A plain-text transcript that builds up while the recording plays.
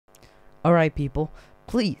Alright, people.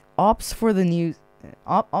 Please, ops for the new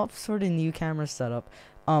camera setup.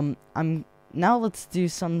 I'm now let's do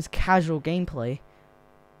some casual gameplay.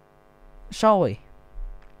 Shall we?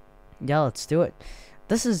 Yeah, let's do it.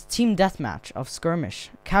 This is team deathmatch of Skirmish.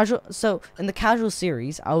 Casual. So in the casual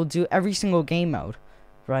series, I will do every single game mode,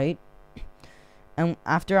 right? And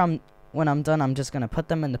when I'm done, I'm just gonna put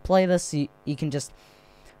them in the playlist. So you can just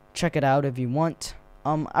check it out if you want.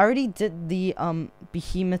 I already did the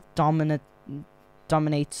Behemoth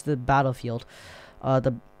dominates the battlefield,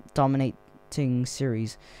 the dominating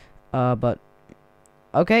series. But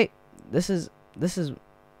okay, this is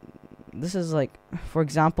like, for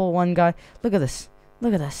example, one guy. Look at this.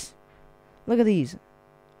 Look at this. Look at these.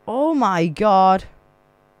 Oh my god.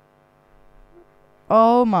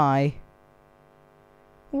 Oh my.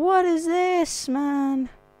 What is this, man?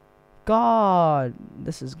 God,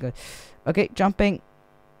 this is good. Okay, jumping.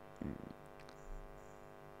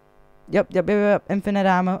 Yep. Infinite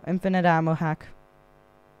ammo hack.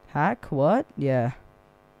 Hack? What? Yeah.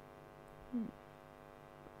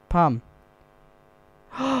 Pum.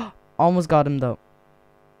 Almost got him though.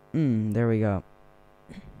 There we go.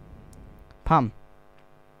 Pum.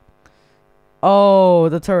 Oh,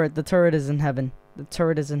 the turret. The turret is in heaven. The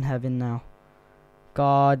turret is in heaven now.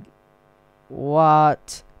 God.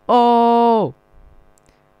 What? Oh!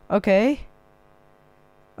 Okay.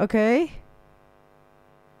 Okay.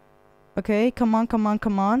 Okay, come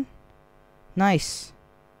on. Nice.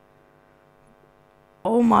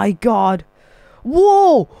 Oh my god.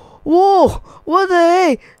 Whoa! What the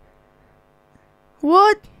heck?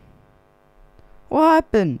 What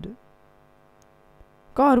happened?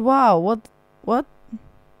 God, wow. What?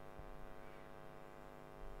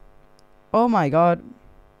 Oh my god.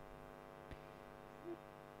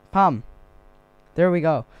 Pum. There we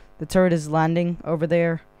go. The turret is landing over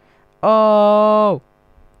there. Oh!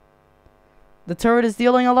 The turret is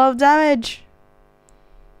dealing a lot of damage.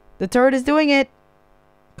 The turret is doing it.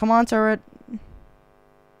 Come on, turret.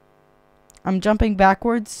 I'm jumping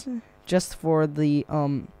backwards just for the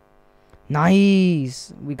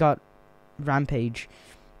nice. We got rampage.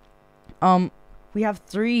 We have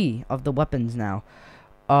 3 of the weapons now.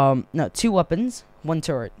 No, 2 weapons, 1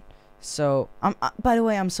 turret. So, by the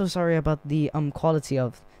way, I'm so sorry about the quality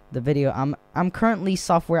of the video. I'm currently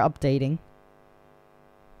software updating.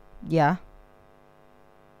 Yeah.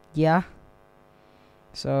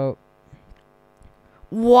 So,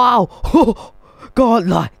 wow.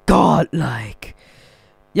 Godlike.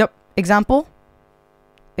 Yep. Example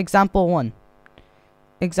 1.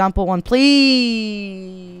 Example 1,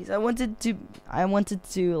 please. I wanted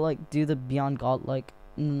to like do the Beyond Godlike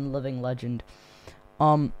Living Legend.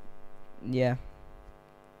 Yeah.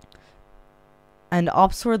 And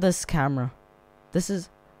ops for this camera. This is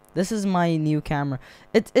my new camera.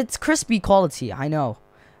 It's crispy quality, I know.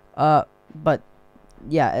 But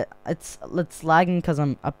yeah, it's lagging because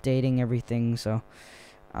I'm updating everything, so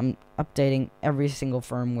I'm updating every single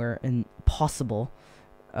firmware possible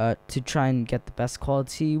to try and get the best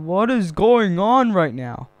quality. What is going on right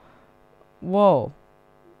now? Whoa.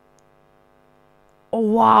 Oh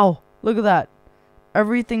wow, look at that.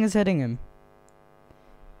 Everything is hitting him.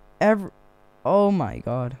 Oh my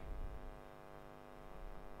god.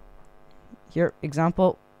 Here,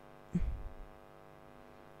 example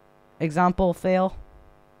fail.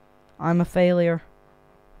 I'm a failure.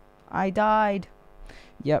 I died.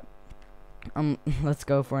 Yep. Let's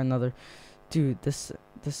go for another. Dude, this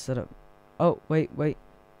setup. Oh, wait.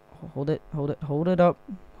 Hold it up.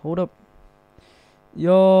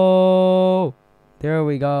 Yo. There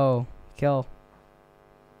we go. Kill.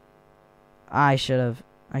 I should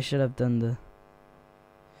have done the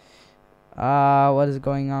what is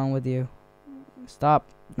going on with you? Stop.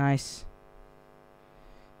 Nice.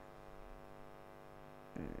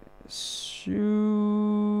 Shoot.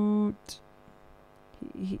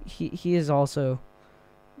 He's also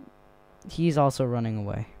running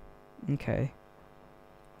away. Okay.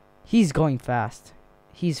 He's going fast.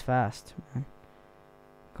 He's fast, man.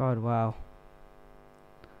 God, wow.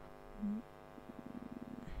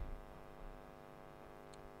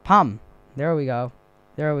 Pum. There we go.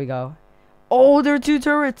 Oh, there are 2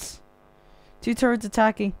 turrets. 2 turrets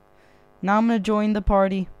attacking. Now I'm gonna join the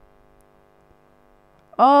party.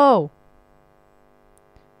 Oh.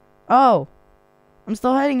 I'm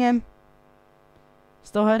still hitting him.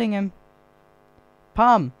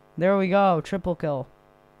 Pum. There we go. Triple kill.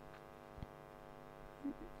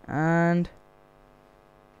 And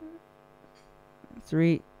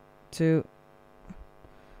 3, 2,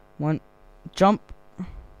 1. Jump.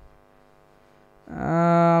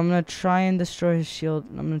 I'm gonna try and destroy his shield.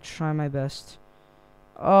 I'm gonna try my best.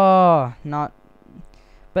 Oh. Oh, not.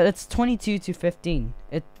 But it's 22 to 15.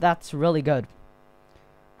 That's really good.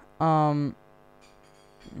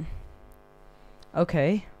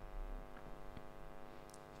 Okay.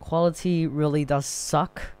 Quality really does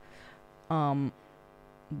suck. But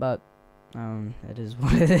it is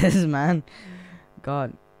what it is, man.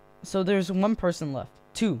 God. So there's one person left.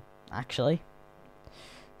 Two, actually.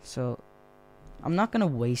 So I'm not gonna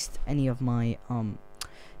waste any of my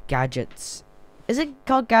gadgets. Is it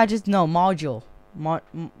called gadgets? No, module.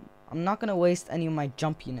 I'm not gonna waste any of my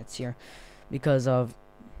jump units here because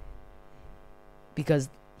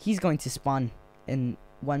he's going to spawn in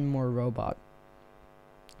one more robot.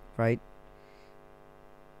 Right?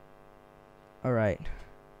 Alright.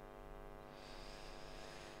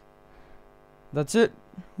 That's it.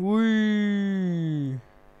 Whee!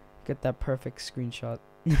 Get that perfect screenshot.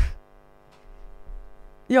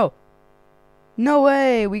 Yo! No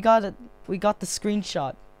way! We got it. We got the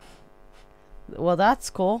screenshot. Well, that's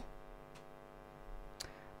cool.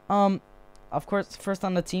 Of course, first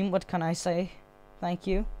on the team, what can I say? Thank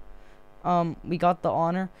you. We got the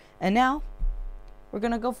honor. And now, we're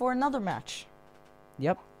gonna go for another match.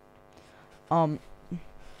 Yep.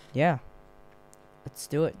 Yeah. Let's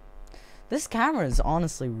do it. This camera is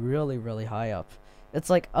honestly really, really high up. It's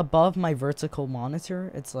like above my vertical monitor.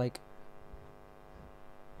 It's like...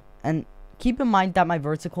 And keep in mind that my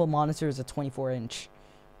vertical monitor is a 24-inch.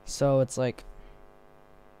 So it's like...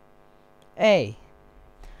 Hey.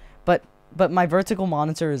 But my vertical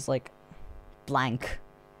monitor is like blank.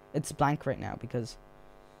 It's blank right now because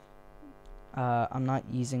I'm not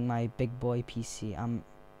using my big boy PC. I'm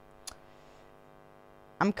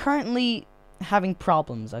currently having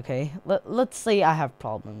problems, okay? Let's say I have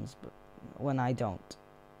problems, but when I don't.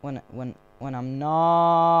 When I'm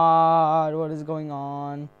not, what is going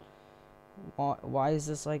on? Why is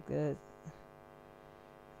this like this?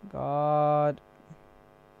 God.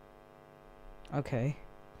 Okay.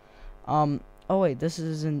 Oh wait, this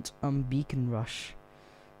isn't Beacon Rush.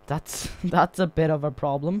 That's a bit of a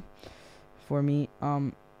problem for me.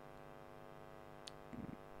 I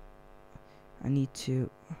need to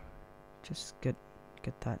just get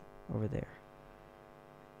that over there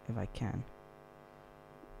if I can.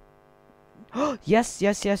 yes,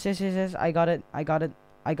 I got it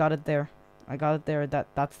there.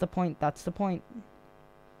 That's the point.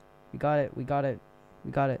 We got it.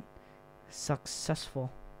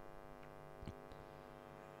 Successful.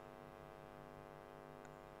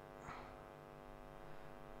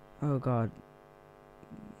 Oh god.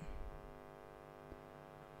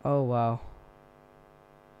 Oh wow.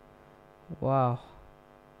 Wow.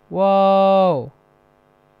 Whoa!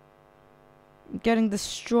 I'm getting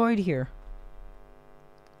destroyed here.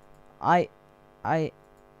 I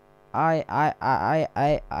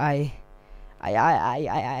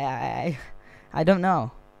don't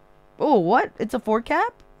know. Oh, what? It's a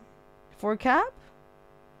 4-cap? 4-cap?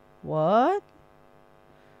 What?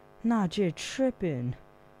 Nah, you're tripping.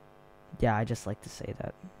 Yeah, I just like to say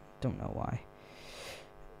that. Don't know why.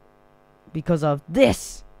 Because of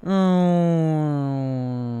this.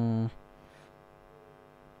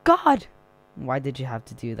 God! Why did you have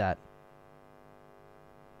to do that?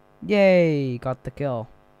 Yay! Got the kill.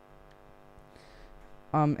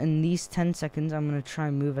 In these 10 seconds, I'm gonna try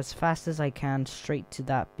and move as fast as I can straight to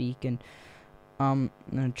that beacon. I'm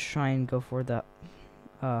gonna try and go for the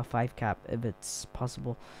 5-cap if it's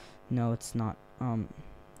possible. No, it's not.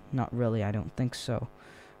 Not really. I don't think so.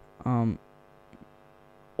 Wow.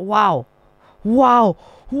 Wow.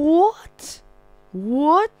 What?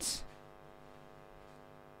 What?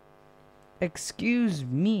 Excuse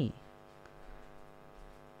me.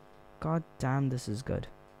 God damn, this is good.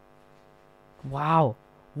 Wow.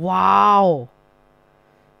 Wow.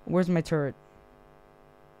 Where's my turret?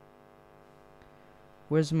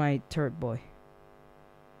 Where's my turret boy?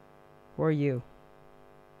 Where are you?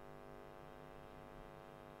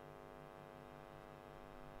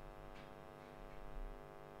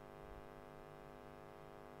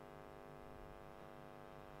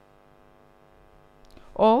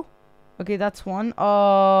 Oh, okay, that's one.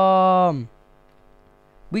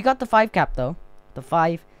 We got the 5-cap though. The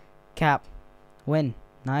 5-cap win.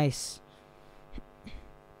 Nice.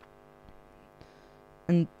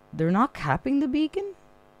 And they're not capping the beacon?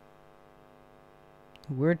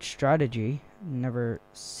 Weird strategy. Never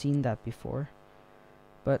seen that before.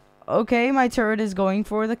 But okay, my turret is going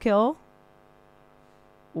for the kill.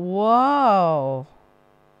 Whoa.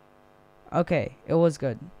 Okay, it was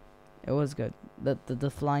good. It was good.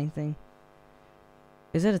 The flying thing.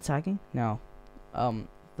 Is it attacking? No. The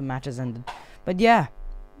match has ended. But yeah.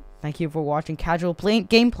 Thank you for watching casual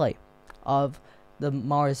gameplay of the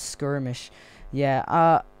Mars Skirmish.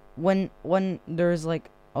 Yeah, when there's like,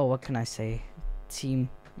 oh, what can I say? Team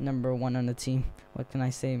number 1 on the team. What can I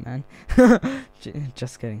say, man?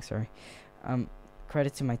 Just kidding, sorry.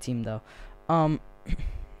 Credit to my team though.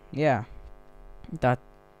 Yeah.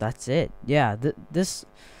 That's it. Yeah, this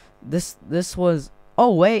was,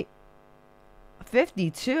 oh wait,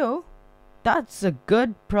 52. That's a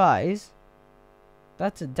good prize.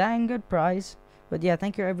 That's a dang good prize. But yeah,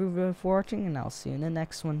 thank you everyone for watching, and I'll see you in the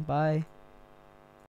next one. Bye.